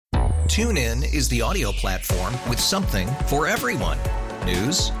TuneIn is the audio platform with something for everyone.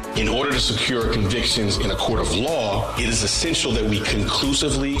 News. In order to secure convictions in a court of law, it is essential that we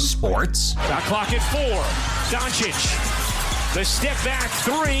conclusively. Sports. Got clock at 4. Doncic. The step back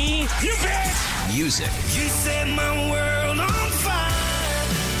 3. You bet. Music. You set my world on fire.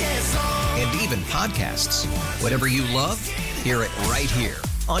 Yes, and even podcasts. Whatever you love, hear it right here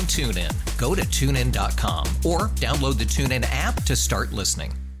on TuneIn. Go to TuneIn.com or download the TuneIn app to start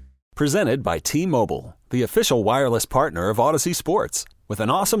listening. Presented by T-Mobile, the official wireless partner of Odyssey Sports. With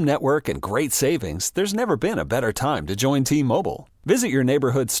an awesome network and great savings, there's never been a better time to join T-Mobile. Visit your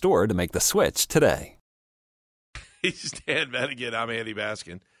neighborhood store to make the switch today. He's Dan Menningen. I'm Andy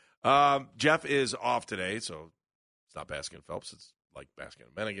Baskin. Jeff is off today, so it's not Baskin Phelps. It's like Baskin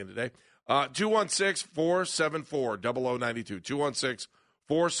and Menningen today. 216-474-0092.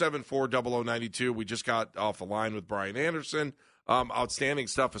 216-474-0092. We just got off the line with Brian Anderson. Outstanding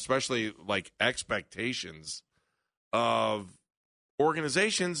stuff, especially like expectations of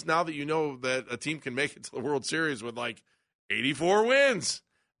organizations now that you know that a team can make it to the World Series with like 84 wins.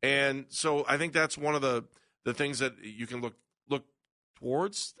 And so I think that's one of the things that you can look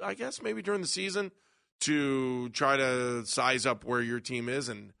towards, I guess, maybe during the season to try to size up where your team is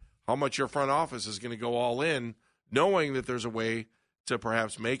and how much your front office is going to go all in, knowing that there's a way to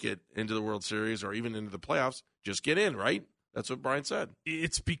perhaps make it into the World Series or even into the playoffs. Just get in, right? That's what Brian said.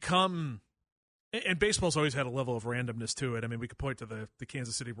 It's become, and baseball's always had a level of randomness to it. I mean, we could point to the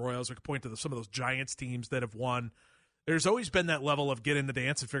Kansas City Royals. We could point to some of those Giants teams that have won. There's always been that level of get in the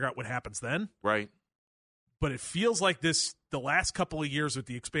dance and figure out what happens then. Right. But it feels like the last couple of years with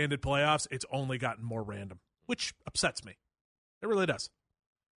the expanded playoffs, it's only gotten more random, which upsets me. It really does.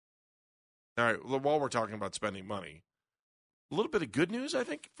 All right. Well, while we're talking about spending money, a little bit of good news, I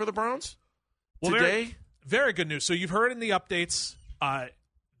think, for the Browns today. Very good news. So you've heard in the updates,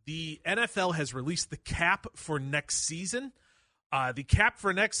 the NFL has released the cap for next season. The cap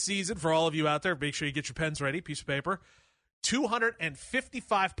for next season, for all of you out there, make sure you get your pens ready, piece of paper,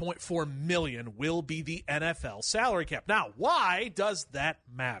 $255.4 million will be the NFL salary cap. Now, why does that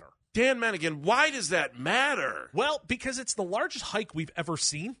matter? Dan Menningen, why does that matter? Well, because it's the largest hike we've ever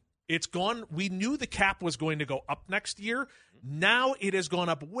seen. It's gone. We knew the cap was going to go up next year. Now it has gone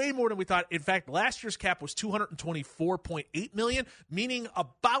up way more than we thought. In fact, last year's cap was $224.8 million, meaning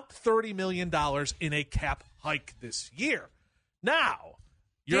about $30 million in a cap hike this year. Now,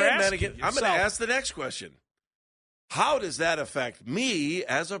 you're asking yourself, I'm going to ask the next question. How does that affect me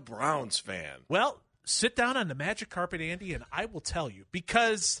as a Browns fan? Well, sit down on the magic carpet, Andy, and I will tell you.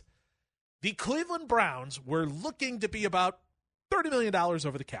 Because the Cleveland Browns were looking to be about $30 million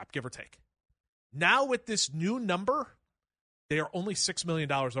over the cap, give or take. Now with this new number, they are only $6 million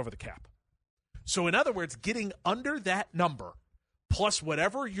over the cap. So in other words, getting under that number, plus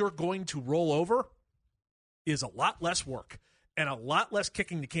whatever you're going to roll over, is a lot less work and a lot less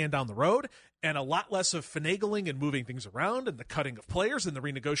kicking the can down the road and a lot less of finagling and moving things around and the cutting of players and the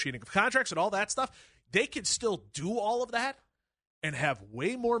renegotiating of contracts and all that stuff. They can still do all of that and have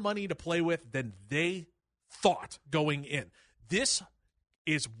way more money to play with than they thought going in. This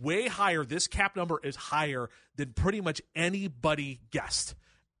is way higher. This cap number is higher than pretty much anybody guessed.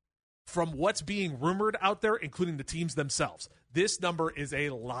 From what's being rumored out there, including the teams themselves, this number is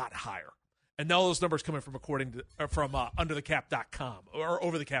a lot higher. And all those numbers coming from underthecap.com, or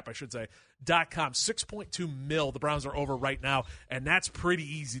over the cap, I should say, .com. 6.2 mil the Browns are over right now, and that's pretty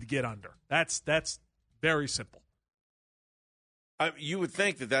easy to get under. That's very simple. You would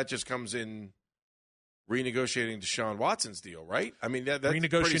think that just comes in renegotiating Deshaun Watson's deal, right? I mean, that's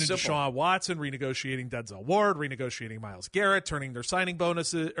renegotiating Deshaun Watson, renegotiating Denzel Ward, renegotiating Myles Garrett, turning their signing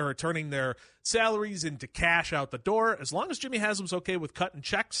bonuses or turning their salaries into cash out the door. As long as Jimmy Haslam's okay with cutting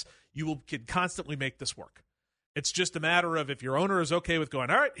checks, can constantly make this work. It's just a matter of if your owner is okay with going,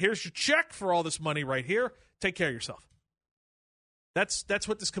 all right, here's your check for all this money right here. Take care of yourself. That's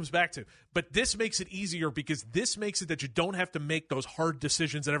what this comes back to. But this makes it easier because this makes it that you don't have to make those hard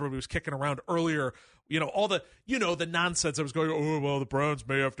decisions that everybody was kicking around earlier. All the nonsense that was going, oh, well, the Browns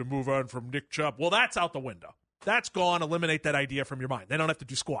may have to move on from Nick Chubb. Well, that's out the window. That's gone. Eliminate that idea from your mind. They don't have to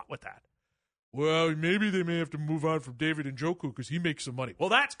do squat with that. Well, maybe they may have to move on from David Njoku because he makes some money. Well,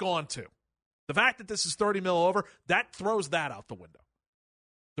 that's gone too. The fact that this is 30 mil over, that throws that out the window.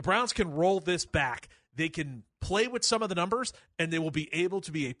 The Browns can roll this back. They can play with some of the numbers, and they will be able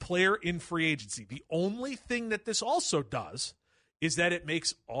to be a player in free agency. The only thing that this also does is that it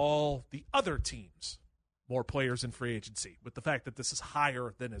makes all the other teams more players in free agency with the fact that this is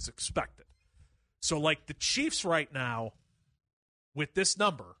higher than is expected. So like the Chiefs right now with this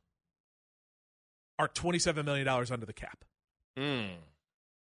number are $27 million under the cap.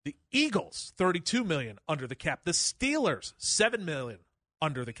 The Eagles, $32 million under the cap. The Steelers, $7 million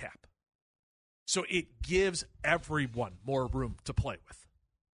under the cap. So it gives everyone more room to play with.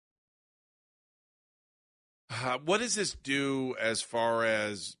 What does this do as far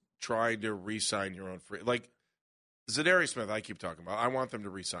as trying to re-sign your own free? Like, Zadarius Smith, I keep talking about. I want them to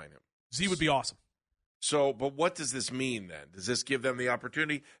re-sign him. Z would be awesome. So, but what does this mean then? Does this give them the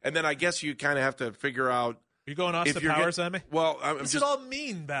opportunity? And then I guess you kind of have to figure out. Are you going Austin Powers at me? Well, what does it all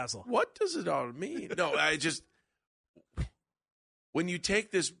mean, Basil? What does it all mean? No, when you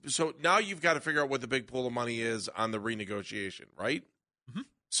take this, so now you've got to figure out what the big pool of money is on the renegotiation, right? Mm-hmm.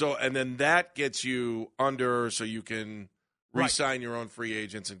 So, and then that gets you under so you can re-sign your own free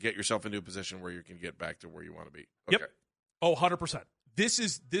agents and get yourself into a position where you can get back to where you want to be. Okay. Yep. Oh, 100%. This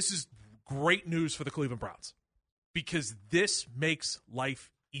is great news for the Cleveland Browns because this makes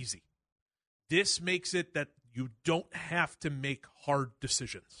life easy. This makes it that you don't have to make hard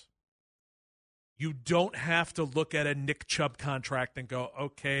decisions. You don't have to look at a Nick Chubb contract and go,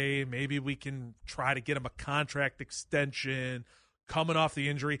 okay, maybe we can try to get him a contract extension coming off the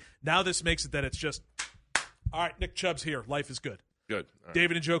injury. Now this makes it that it's just, all right, Nick Chubb's here. Life is good. Good. Right.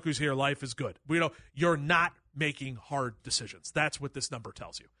 David Njoku's here. Life is good. You're not making hard decisions. That's what this number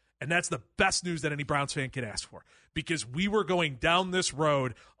tells you. And that's the best news that any Browns fan can ask for because we were going down this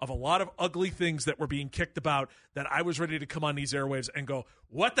road of a lot of ugly things that were being kicked about that I was ready to come on these airwaves and go,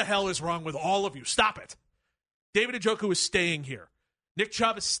 what the hell is wrong with all of you? Stop it. David Njoku is staying here. Nick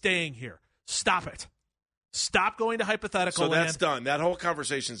Chubb is staying here. Stop it. Stop going to hypothetical land. So that's done. That whole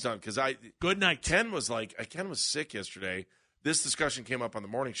conversation's done because Good night. Ken was sick yesterday. This discussion came up on the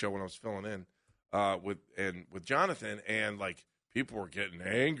morning show when I was filling in with Jonathan, and people were getting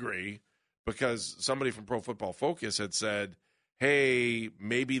angry because somebody from Pro Football Focus had said, hey,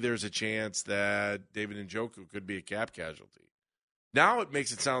 maybe there's a chance that David Njoku could be a cap casualty. Now it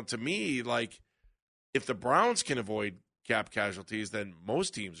makes it sound to me like if the Browns can avoid cap casualties, then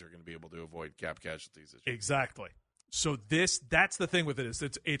most teams are going to be able to avoid cap casualties. Exactly. So that's the thing with it is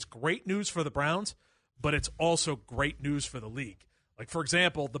it's great news for the Browns, but it's also great news for the league. Like, for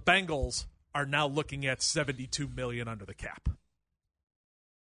example, the Bengals are now looking at $72 million under the cap.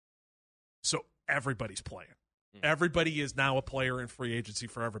 So everybody's playing. Everybody is now a player in free agency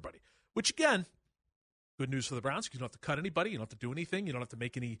for everybody, which, again, good news for the Browns because you don't have to cut anybody. You don't have to do anything. You don't have to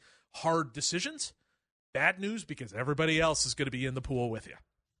make any hard decisions. Bad news because everybody else is going to be in the pool with you.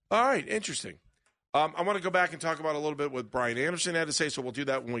 All right, interesting. I want to go back and talk about a little bit what Brian Anderson had to say, so we'll do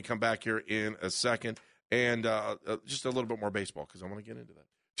that when we come back here in a second. And just a little bit more baseball because I want to get into that.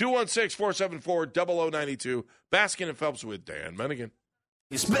 216-474-0092. Baskin Phelps with Dan Menningen.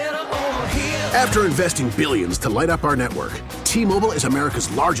 It's better over here. After investing billions to light up our network, T-Mobile is America's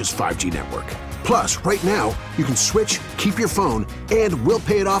largest 5G network. Plus, right now, you can switch, keep your phone, and we'll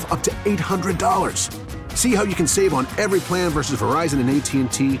pay it off up to $800. See how you can save on every plan versus Verizon and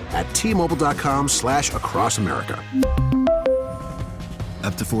AT&T at T-Mobile.com/across America.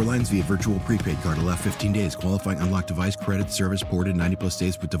 Up to 4 lines via virtual prepaid card. Allow 15 days. Qualifying unlocked device credit service ported 90-plus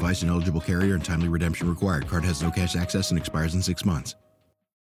days with device and eligible carrier and timely redemption required. Card has no cash access and expires in 6 months.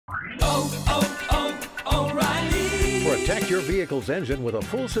 O'Reilly. Protect your vehicle's engine with a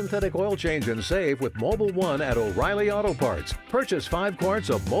full synthetic oil change and save with Mobile One at O'Reilly Auto Parts. Purchase 5 quarts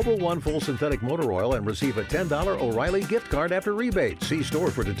of Mobile One full synthetic motor oil and receive a $10 O'Reilly gift card after rebate. See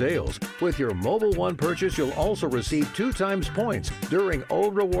store for details. With your Mobile One purchase, you'll also receive 2 times points during O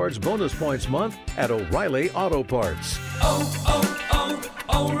Rewards Bonus Points Month at O'Reilly Auto Parts.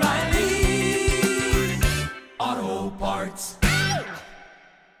 O'Reilly Auto Parts.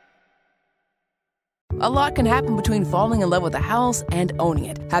 A lot can happen between falling in love with a house and owning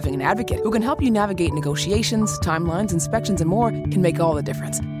it. Having an advocate who can help you navigate negotiations, timelines, inspections, and more can make all the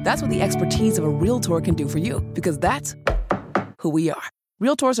difference. That's what the expertise of a Realtor can do for you, because that's who we are.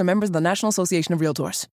 Realtors are members of the National Association of Realtors.